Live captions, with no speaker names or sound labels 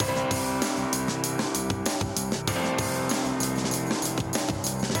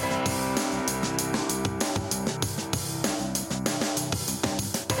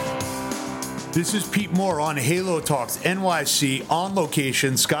This is Pete Moore on Halo Talks NYC on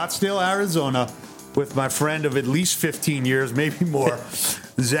location, Scottsdale, Arizona, with my friend of at least 15 years, maybe more,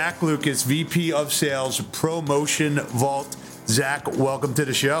 Zach Lucas, VP of Sales, Promotion Vault. Zach, welcome to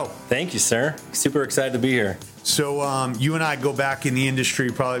the show. Thank you, sir. Super excited to be here. So you and I go back in the industry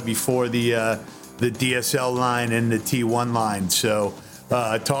probably before the DSL line and the T1 line. So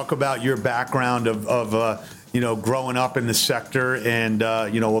talk about your background of growing up in the sector, and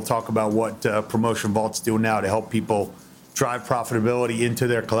we'll talk about what Promotion Vault's doing now to help people drive profitability into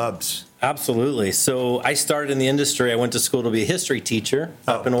their clubs. Absolutely. So I started in the industry. I went to school to be a history teacher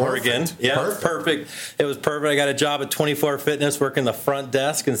up in Oregon. Yeah, perfect. It was perfect. I got a job at 24 Fitness working the front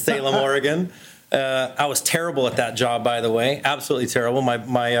desk in Salem, Oregon. I was terrible at that job, by the way. Absolutely terrible.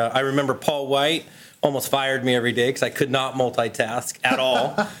 I remember Paul White almost fired me every day because I could not multitask at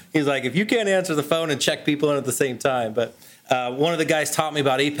all. He's like, if you can't answer the phone and check people in at the same time. But one of the guys taught me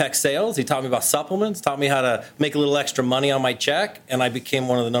about Apex sales. He taught me about supplements, taught me how to make a little extra money on my check, and I became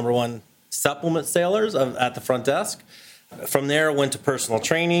one of the number one supplement sailors at the front desk. From there, I went to personal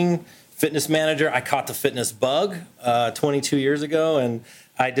training, fitness manager. I caught the fitness bug 22 years ago, and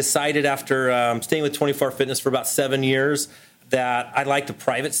I decided after staying with 24 Fitness for about 7 years that I liked the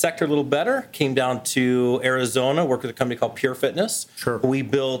private sector a little better. Came down to Arizona, worked with a company called Pure Fitness. Sure. We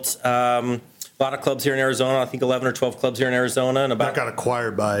built a lot of clubs here in Arizona. I think 11 or 12 clubs here in Arizona. And that got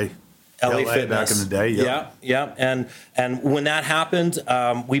acquired by LA Fitness back in the day. Yeah. And when that happened,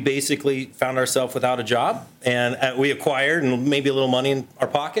 we basically found ourselves without a job, and we acquired and maybe a little money in our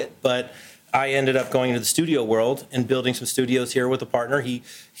pocket, but I ended up going into the studio world and building some studios here with a partner.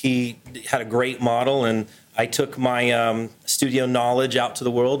 He had a great model, and I took my studio knowledge out to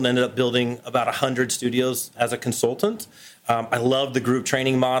the world and ended up building about 100 studios as a consultant. I love the group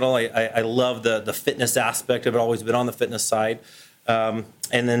training model. I love the fitness aspect of it. Always been on the fitness side. And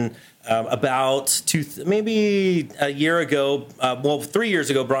then about maybe a year ago, 3 years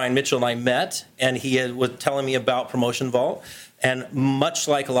ago, Brian Mitchell and I met, and he was telling me about Promotion Vault. And much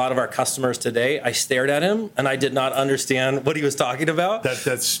like a lot of our customers today, I stared at him and I did not understand what he was talking about.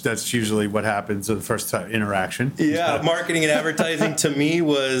 That's usually what happens at the first time interaction. Yeah, marketing and advertising to me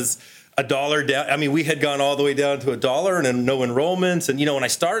was $1 down. I mean, we had gone all the way down to $1 and then no enrollments. And, when I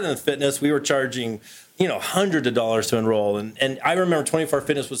started in fitness, we were charging, hundreds of dollars to enroll. And I remember 24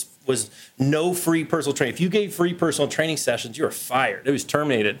 Fitness was no free personal training. If you gave free personal training sessions, you were fired. It was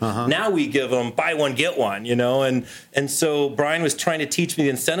terminated. Uh-huh. Now we give them buy one, get one, And so Brian was trying to teach me the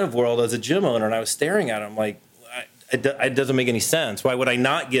incentive world as a gym owner, and I was staring at him like, it doesn't make any sense. Why would I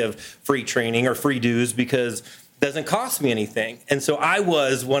not give free training or free dues? Because it doesn't cost me anything. And so I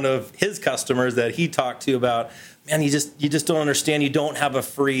was one of his customers that he talked to about, man, you just don't understand. You don't have a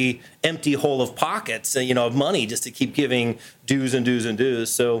free empty hole of pockets, of money just to keep giving dues and dues and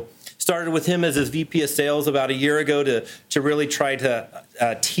dues. So started with him as his VP of sales about a year ago to really try to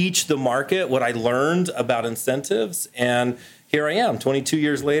teach the market what I learned about incentives. And here I am 22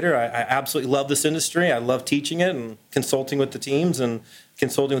 years later. I absolutely love this industry. I love teaching it and consulting with the teams and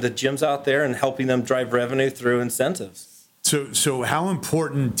consulting with the gyms out there and helping them drive revenue through incentives. So how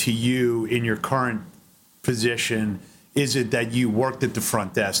important to you in your current position is it that you worked at the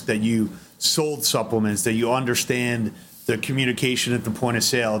front desk, that you sold supplements, that you understand the communication at the point of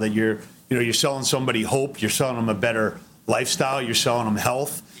sale, that you're selling somebody hope, you're selling them a better lifestyle, you're selling them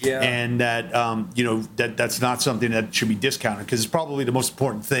health, and that that's not something that should be discounted, because it's probably the most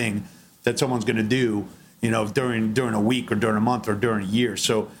important thing that someone's going to do during a week or during a month or during a year.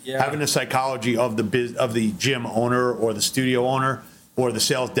 So having the psychology of the gym owner or the studio owner or the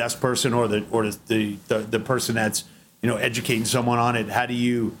sales desk person or the person that's educating someone on it,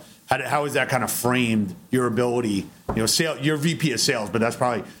 how is that kind of framed your ability? You're VP of sales, but that's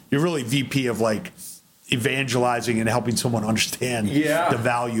probably you're really VP of like evangelizing and helping someone understand the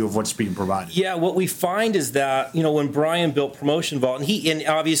value of what's being provided. Yeah, what we find is that when Brian built Promotion Vault, and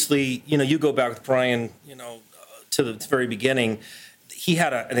obviously you go back with Brian to the very beginning. He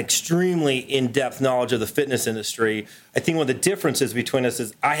had an extremely in-depth knowledge of the fitness industry. I think one of the differences between us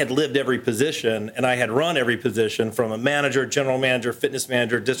is I had lived every position and I had run every position, from a manager, general manager, fitness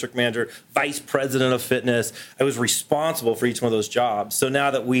manager, district manager, vice president of fitness. I was responsible for each one of those jobs. So now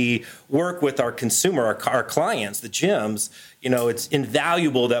that we work with our consumer, our clients, the gyms, it's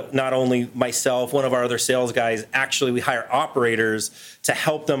invaluable that not only myself, one of our other sales guys, actually we hire operators to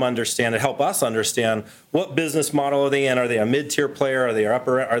help them understand and help us understand what business model are they in. Are they a mid-tier player? Are they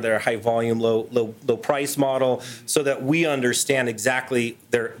upper? Are they a high volume, low price model? So that we understand exactly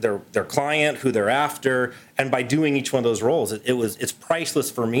their client, who they're after. And by doing each one of those roles, it's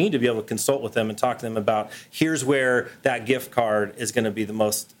priceless for me to be able to consult with them and talk to them about, here's where that gift card is going to be the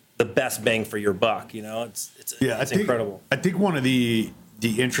most the best bang for your buck. It's incredible. I think one of the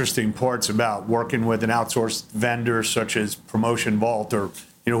interesting parts about working with an outsourced vendor such as Promotion Vault or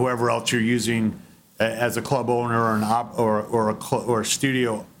whoever else you're using as a club owner or a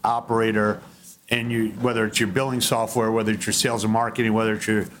studio operator, and whether it's your billing software, whether it's your sales and marketing, whether it's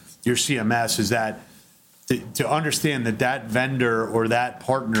your CMS, is that to understand that vendor or that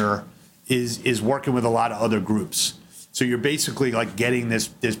partner is working with a lot of other groups. So you're basically like getting this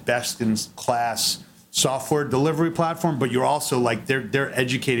best in class software delivery platform, but you're also like they're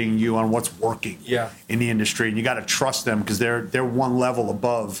educating you on what's working in the industry, and you got to trust them because they're one level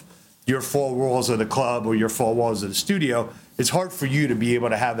above your four walls of the club or your four walls of the studio. It's hard for you to be able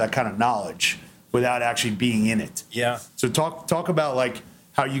to have that kind of knowledge without actually being in it. Yeah. So talk about like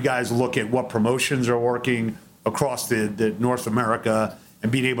how you guys look at what promotions are working across the North America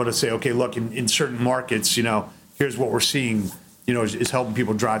and being able to say, okay, look, in certain markets, here's what we're seeing, is helping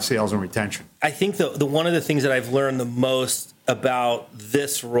people drive sales and retention. I think the one of the things that I've learned the most about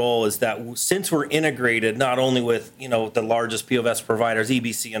this role is that since we're integrated not only with the largest POS providers,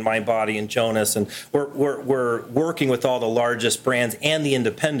 EBC and MindBody and Jonas, and we're working with all the largest brands and the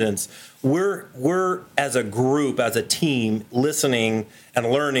independents, we're as a group, as a team, listening and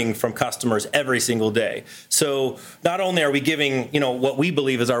learning from customers every single day. So not only are we giving what we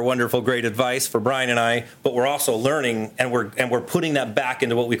believe is our wonderful, great advice for Brian and I, but we're also learning and we're putting that back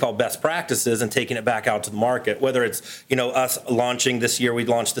into what we call best practices and taking it back out to the market. Whether it's us launching this year, we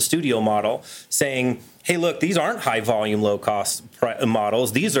launched the studio model, saying, hey, look, these aren't high volume, low cost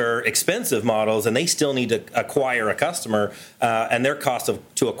models. These are expensive models, and they still need to acquire a customer, and their cost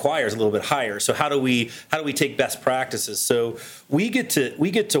to acquire is a little bit higher. So how do we take best practices? So we get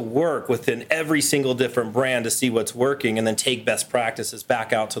to work within every single different brand to see what's working, and then take best practices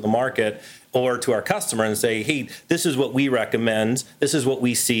back out to the market or to our customer and say, hey, this is what we recommend. This is what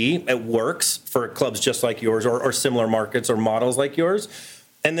we see. It works for clubs just like yours or similar markets or models like yours.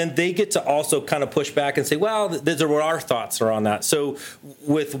 And then they get to also kind of push back and say, well, these are what our thoughts are on that. So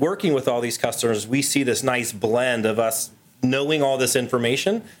with working with all these customers, we see this nice blend of us knowing all this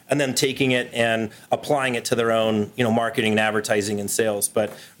information and then taking it and applying it to their own, marketing and advertising and sales.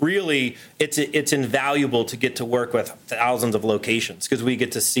 But really, it's invaluable to get to work with thousands of locations because we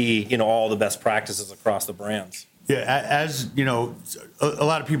get to see, all the best practices across the brands. Yeah, as a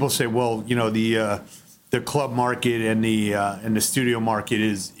lot of people say, well, the club market and the studio market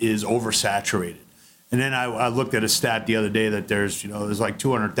is oversaturated. And then I looked at a stat the other day that there's like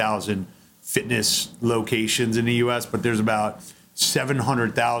 200,000 fitness locations in the U.S., but there's about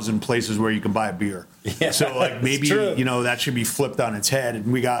 700,000 places where you can buy a beer. Yeah, so like maybe that should be flipped on its head,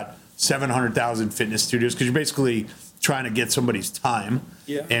 and we got 700,000 fitness studios because you're basically trying to get somebody's time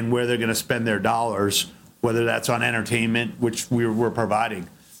and where they're going to spend their dollars, whether that's on entertainment, which we're providing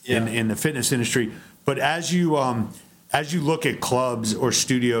in the fitness industry. But as you look at clubs or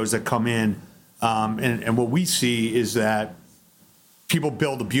studios that come in, and what we see is that people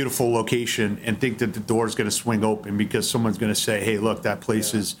build a beautiful location and think that the door is going to swing open because someone's going to say, hey, look, that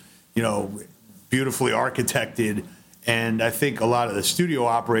place is, beautifully architected. And I think a lot of the studio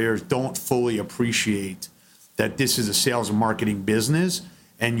operators don't fully appreciate that this is a sales and marketing business,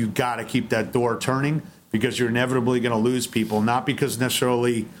 and you got to keep that door turning because you're inevitably going to lose people, not because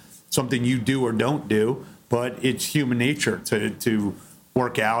necessarily something you do or don't do, but it's human nature to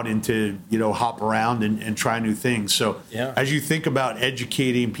work out and to hop around and try new things. So as you think about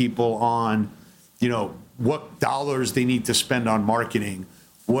educating people on what dollars they need to spend on marketing,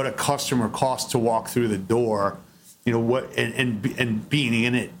 what a customer costs to walk through the door, what and being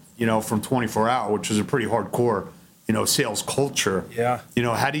in it from 24 hours, which is a pretty hardcore sales culture.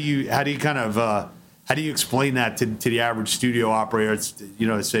 How do you kind of how do you explain that to the average studio operator? It's,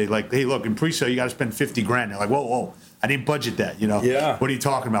 to say like, hey, look, in pre-sale, you got to spend $50,000. They're like, whoa, I didn't budget that. What are you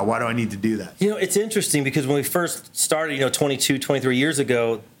talking about? Why do I need to do that? It's interesting because when we first started, 22, 23 years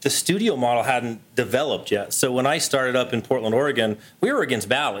ago, the studio model hadn't developed yet. So when I started up in Portland, Oregon, we were against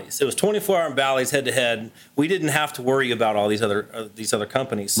Bally's. It was 24-hour Bally's head to head. We didn't have to worry about all these other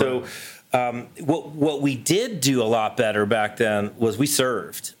companies. So. What we did do a lot better back then was we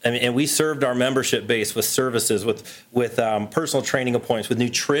served. And we served our membership base with services, with personal training appointments, with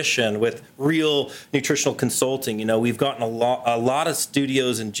nutrition, with real nutritional consulting. We've gotten a lot of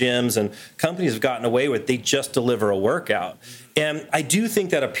studios and gyms and companies have gotten away with, they just deliver a workout. And I do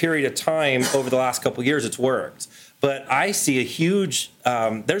think that a period of time over the last couple of years, it's worked. But I see a huge,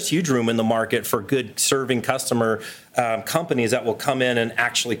 there's huge room in the market for good serving customer companies that will come in and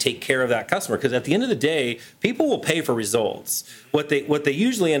actually take care of that customer. Because at the end of the day, people will pay for results. What they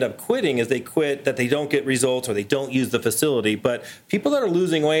usually end up quitting is they quit that they don't get results or they don't use the facility. But people that are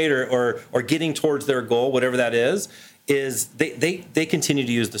losing weight or getting towards their goal, whatever that is they continue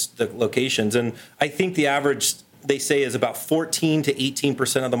to use the locations. And I think the average, they say, is about 14 to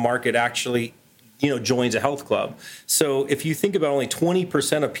 18% of the market actually joins a health club. So if you think about only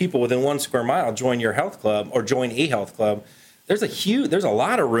 20% of people within 1 square mile join your health club or join a health club, there's a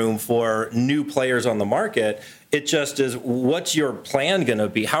lot of room for new players on the market. It just is, what's your plan going to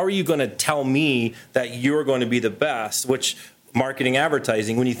be? How are you going to tell me that you're going to be the best? Which marketing,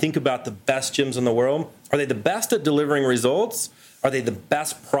 advertising, when you think about the best gyms in the world, are they the best at delivering results? Are they the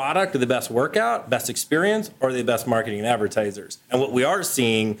best product or the best workout, best experience, or are they the best marketing and advertisers? And what we are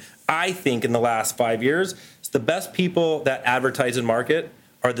seeing, I think, in the last 5 years, is the best people that advertise and market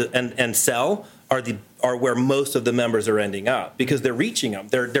and sell are where most of the members are ending up, because they're reaching them.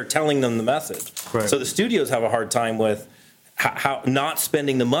 They're telling them the message. Right. So the studios have a hard time with how not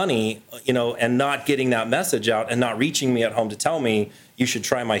spending the money, and not getting that message out and not reaching me at home to tell me you should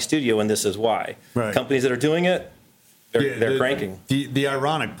try my studio and this is why. Right. Companies that are doing it, they're cranking. The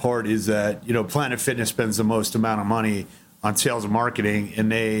ironic part is that, Planet Fitness spends the most amount of money on sales and marketing,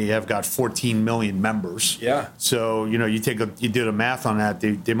 and they have got 14 million members. Yeah. So, you did a math on that.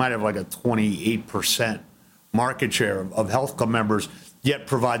 They might have like a 28% market share of health club members, yet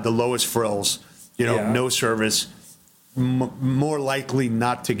provide the lowest frills, no service, more likely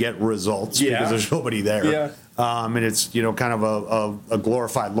not to get results because there's nobody there. Yeah. And it's, kind of a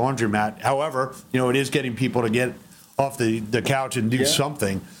glorified laundromat. However, it is getting people to get off the couch and do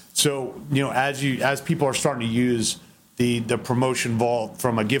something. So, as people are starting to use the promotion vault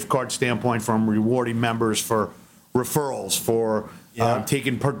from a gift card standpoint, from rewarding members for referrals, for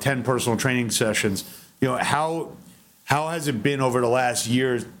taking 10 personal training sessions, how has it been over the last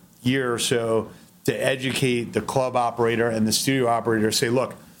year or so to educate the club operator and the studio operator, say,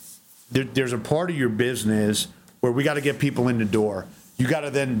 look, there's a part of your business where we got to get people in the door. You got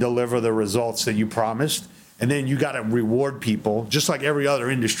to then deliver the results that you promised. And then you got to reward people, just like every other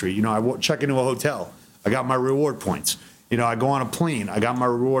industry. I check into a hotel, I got my reward points. I go on a plane, I got my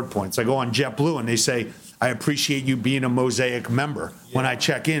reward points. I go on JetBlue, and they say, I appreciate you being a Mosaic member when I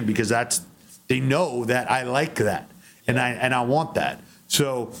check in, because they know that I like that, and I want that.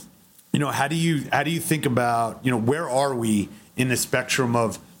 So, how do you think about, where are we in the spectrum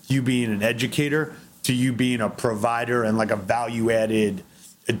of you being an educator to you being a provider and like a value added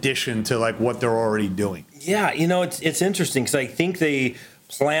addition to like what they're already doing? Yeah, it's interesting, because I think the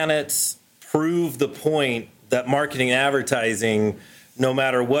planets prove the point that marketing and advertising, no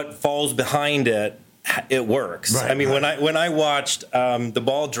matter what falls behind it, it works. Right, I mean, when I watched the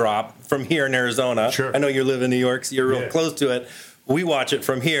ball drop from here in Arizona, sure. I know you live in New York, so you're real close to it. We watch it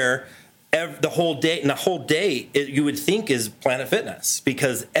from here. The whole day, you would think is Planet Fitness,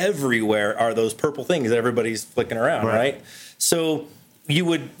 because everywhere are those purple things that everybody's flicking around, right? So you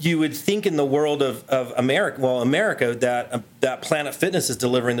would think in the world of America that Planet Fitness is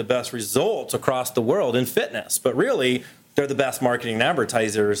delivering the best results across the world in fitness, but really they're the best marketing and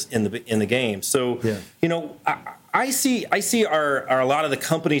advertisers in the game. So I see a lot of the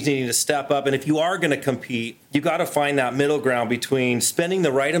companies needing to step up, and if you are going to compete, you got to find that middle ground between spending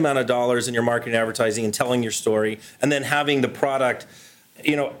the right amount of dollars in your marketing and advertising and telling your story, and then having the product,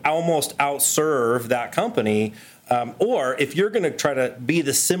 almost outserve that company. Or if you're going to try to be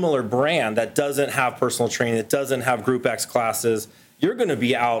the similar brand that doesn't have personal training, that doesn't have Group X classes, you're going to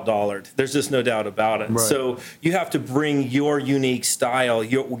be out-dollared. There's just no doubt about it. Right. So you have to bring your unique style,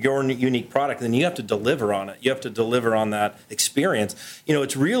 your unique product, and then you have to deliver on it. You have to deliver on that experience.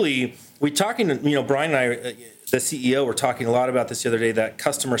 It's really, we're talking, Brian and I, the CEO, were talking a lot about this the other day, that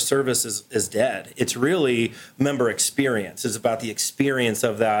customer service is dead. It's really member experience. It's about the experience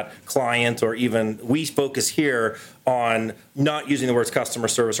of that client, or even we focus here on not using the words customer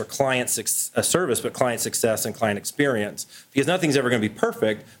service or client service, but client success and client experience. Because nothing's ever going to be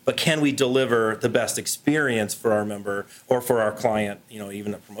perfect, but can we deliver the best experience for our member or for our client,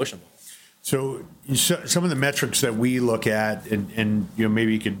 even a promotion? So some of the metrics that we look at, and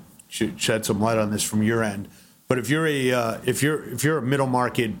maybe you could shed some light on this from your end. But if you're a middle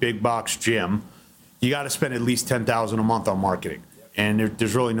market big box gym, you got to spend at least $10,000 a month on marketing, and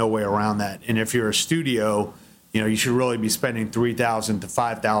there's really no way around that. And if you're a studio, you should really be spending $3,000 to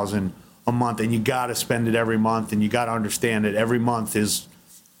 $5,000 a month, and you got to spend it every month, and you got to understand that every month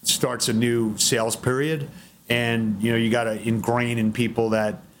starts a new sales period, and you got to ingrain in people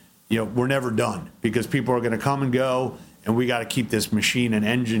that we're never done because people are going to come and go, and we got to keep this machine and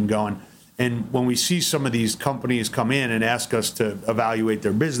engine going. And when we see some of these companies come in and ask us to evaluate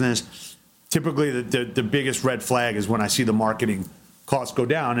their business, typically the biggest red flag is when I see the marketing costs go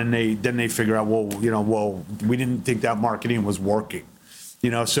down, and then they figure out, well, we didn't think that marketing was working.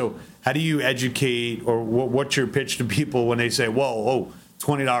 So how do you educate, or what's your pitch to people when they say, whoa,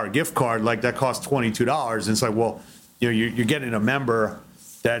 $20 gift card, like that costs $22? And it's like, well, you're getting a member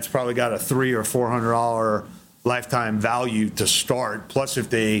that's probably got a $300 or $400 lifetime value to start. Plus, if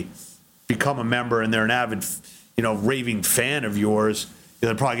they become a member and they're an avid, raving fan of yours,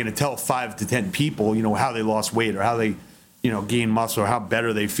 they're probably going to tell 5 to 10 people, how they lost weight or how they, gain muscle or how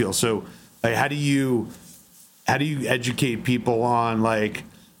better they feel. So, like, how do you educate people on like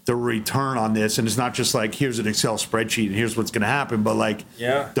the return on this? And it's not just like, here's an Excel spreadsheet and here's what's going to happen, but like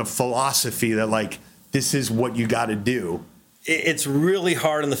the philosophy that like this is what you got to do. It's really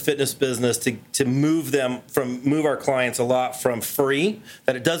hard in the fitness business to move our clients a lot from free,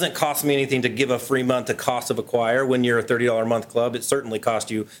 that it doesn't cost me anything to give a free month the cost of acquire. When you're a $30 a month club, it certainly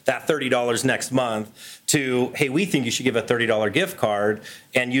costs you that $30 next month, to, hey, we think you should give a $30 gift card,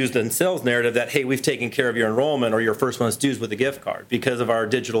 and use the sales narrative that, hey, we've taken care of your enrollment or your first month's dues with a gift card because of our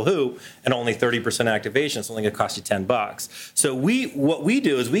digital hoop and only 30% activation. It's only going to cost you $10. So what we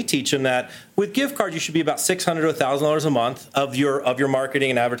do is we teach them that with gift cards, you should be about $600 to $1,000 a month of your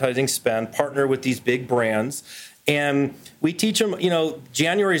marketing and advertising spend. Partner with these big brands, and we teach them.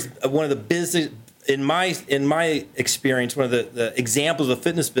 January is one of the busiest. In my experience, one of the examples of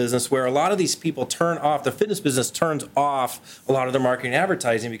fitness business where a lot of these people the fitness business turns off a lot of their marketing and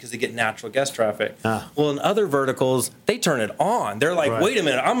advertising because they get natural guest traffic. Well, in other verticals, they turn it on. They're like, wait a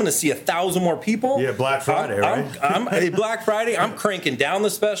minute, I'm going to see 1,000 more people. Yeah, Black Friday, right? Black Friday, I'm cranking down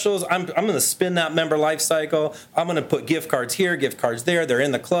the specials. I'm going to spin that member life cycle. I'm going to put gift cards here, gift cards there. They're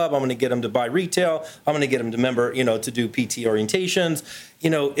in the club. I'm going to get them to buy retail. I'm going to get them to member, to do PT orientations.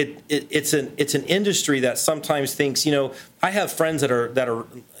 It's an industry that sometimes thinks, I have friends that are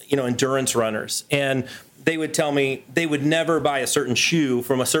endurance runners, and they would tell me they would never buy a certain shoe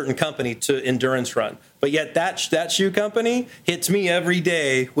from a certain company to endurance run. But yet that shoe company hits me every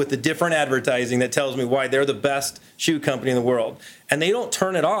day with a different advertising that tells me why they're the best shoe company in the world. And they don't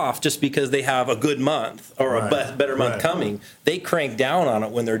turn it off just because they have a good month or a better month coming. They crank down on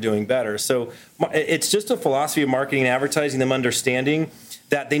it when they're doing better. So it's just a philosophy of marketing and advertising, them understanding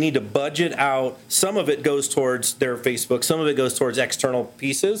that they need to budget out. Some of it goes towards their Facebook, some of it goes towards external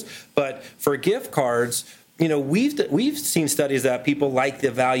pieces. But for gift cards, we've seen studies that people like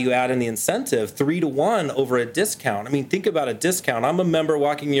the value add and the incentive 3 to 1 over a discount. I mean, think about a discount. I'm a member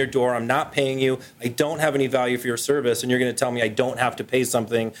walking in your door. I'm not paying you. I don't have any value for your service, and you're going to tell me I don't have to pay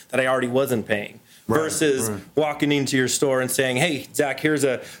something that I already wasn't paying. Versus walking into your store and saying, hey, Zach, here's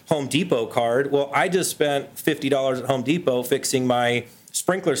a Home Depot card. Well, I just spent $50 at Home Depot fixing my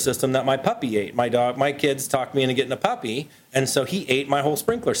sprinkler system that my puppy ate. My kids talked me into getting a puppy, and so he ate my whole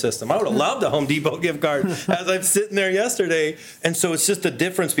sprinkler system. I would have loved a Home Depot gift card as I'm sitting there yesterday. And so it's just a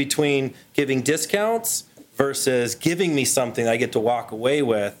difference between giving discounts versus giving me something I get to walk away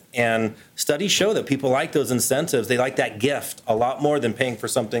with. And studies show that people like those incentives. They like that gift a lot more than paying for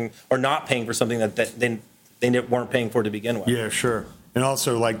something or not paying for something that they weren't paying for to begin with. Yeah, sure. And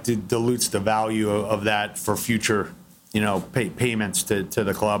also like dilutes the value of that for future payments to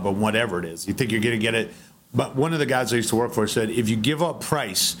the club or whatever it is. You think you're going to get it. But one of the guys I used to work for said, if you give up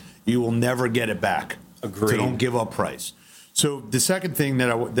price, you will never get it back. Agreed. So don't give up price. So the second thing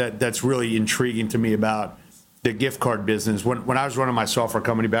that's really intriguing to me about the gift card business, when I was running my software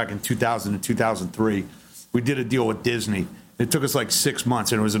company back in 2000 and 2003, we did a deal with Disney. It took us like 6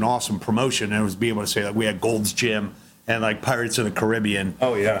 months, and it was an awesome promotion. And it was being able to say that we had Gold's Gym and like Pirates of the Caribbean.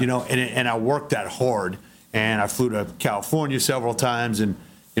 Oh, yeah. And I worked that hard. And I flew to California several times, and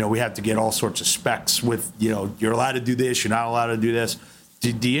we had to get all sorts of specs with you're allowed to do this, you're not allowed to do this.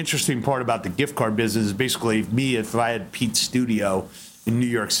 The interesting part about the gift card business is basically me. If I had Pete's Studio in New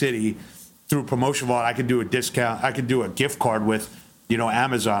York City, through Promotion Vault, I could do a discount. I could do a gift card with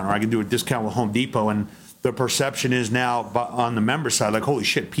Amazon, or I could do a discount with Home Depot. And the perception is now on the member side, like, holy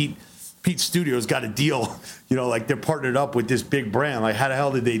shit, Pete's Studio's got a deal, like they're partnered up with this big brand. Like, how the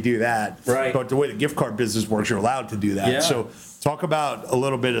hell did they do that? Right. But the way the gift card business works, you're allowed to do that. Yeah. So talk about a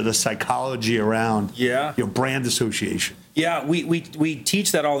little bit of the psychology around brand association. Yeah, we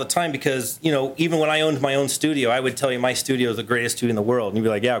teach that all the time because, even when I owned my own studio, I would tell you my studio is the greatest studio in the world. And you'd be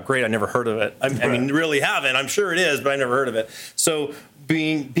like, yeah, great, I never heard of it. I mean, really haven't. I'm sure it is, but I never heard of it. So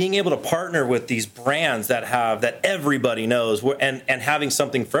being able to partner with these brands that everybody knows, and having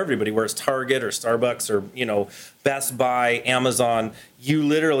something for everybody, where it's Target or Starbucks or Best Buy, Amazon. You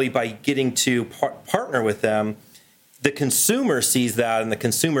literally, by getting to partner with them, the consumer sees that, and the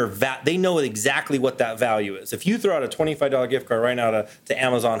consumer they know exactly what that value is. If you throw out a $25 gift card right now to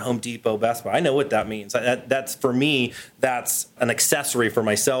Amazon, Home Depot, Best Buy, I know what that means. That's for me. That's an accessory for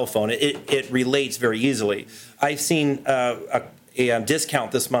my cell phone. It relates very easily. I've seen a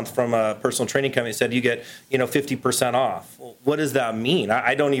discount this month from a personal training company that said you get 50% off. Well, what does that mean?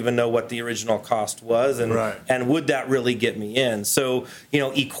 I don't even know what the original cost was, and would that really get me in? So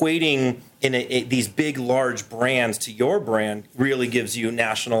equating these big, large brands to your brand really gives you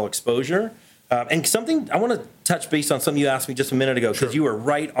national exposure. And something I want to touch base on something you asked me just a minute ago, because you were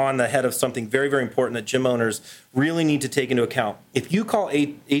right on the head of something very, very important that gym owners really need to take into account. If you call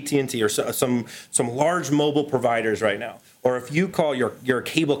AT&T or some large mobile providers right now, or if you call your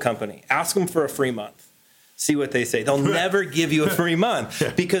cable company, ask them for a free month. See what they say. They'll never give you a free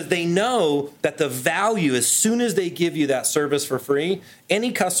month, because they know that the value, as soon as they give you that service for free,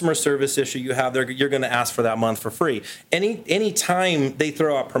 any customer service issue you have, you're going to ask for that month for free. Any time they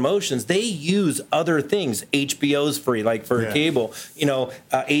throw out promotions, they use other things. HBO's free, like for cable.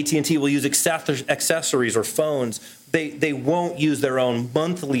 AT&T will use accessories or phones. They won't use their own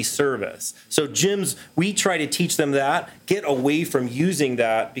monthly service. So gyms, we try to teach them that. Get away from using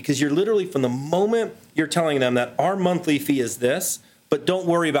that, because you're literally, from the moment you're telling them that our monthly fee is this, but don't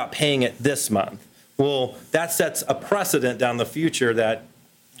worry about paying it this month. Well, that sets a precedent down the future that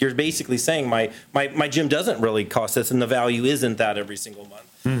you're basically saying my gym doesn't really cost this, and the value isn't that every single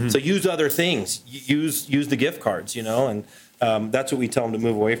month. Mm-hmm. So use other things. Use the gift cards, and that's what we tell them to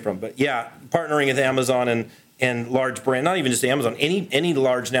move away from. But partnering with Amazon and large brand, not even just Amazon, any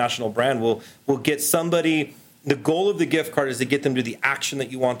large national brand will get somebody. The goal of the gift card is to get them to the action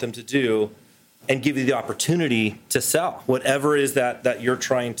that you want them to do, and give you the opportunity to sell whatever it is that you're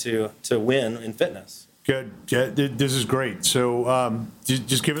trying to win in fitness. Good. Yeah, this is great. So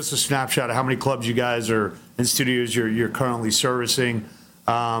just give us a snapshot of how many clubs you guys are and studios you're currently servicing,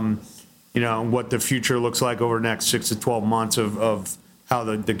 what the future looks like over the next 6 to 12 months of how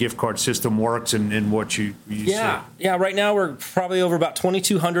the gift card system works and what you see. Yeah. Right now we're probably over about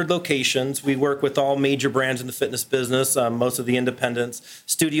 2,200 locations. We work with all major brands in the fitness business, most of the independents.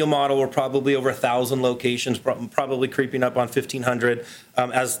 Studio model, we're probably over 1,000 locations, probably creeping up on 1,500.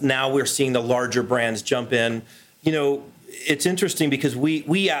 As now we're seeing the larger brands jump in. It's interesting because we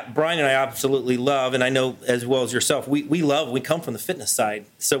Brian and I absolutely love, and I know as well as yourself, we come from the fitness side,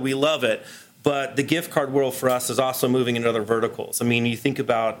 so we love it. But the gift card world for us is also moving into other verticals. I mean, you think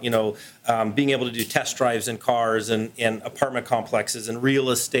about, being able to do test drives in cars and apartment complexes and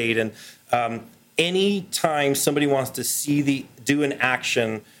real estate. And any time somebody wants to do an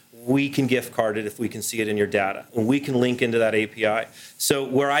action, we can gift card it if we can see it in your data, and we can link into that API. So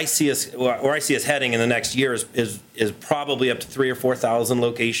where I see us heading in the next year is probably up to 3,000 or 4,000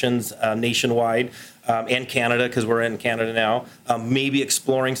 locations nationwide. And Canada, because we're in Canada now. Maybe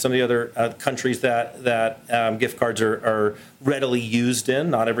exploring some of the other countries that gift cards are readily used in.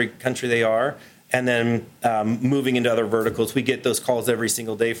 Not every country they are. And then moving into other verticals. We get those calls every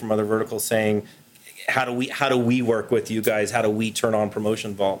single day from other verticals saying, how do we work with you guys? How do we turn on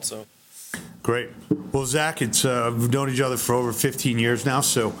Promotion Vault? So great. Well, Zach, we've known each other for over 15 years now,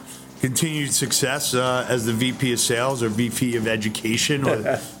 so continued success as the VP of Sales or VP of Education,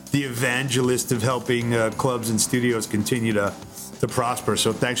 or the evangelist of helping clubs and studios continue to prosper.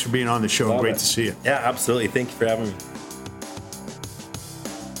 So thanks for being on the show. Great to see you. Yeah, absolutely. Thank you for having me.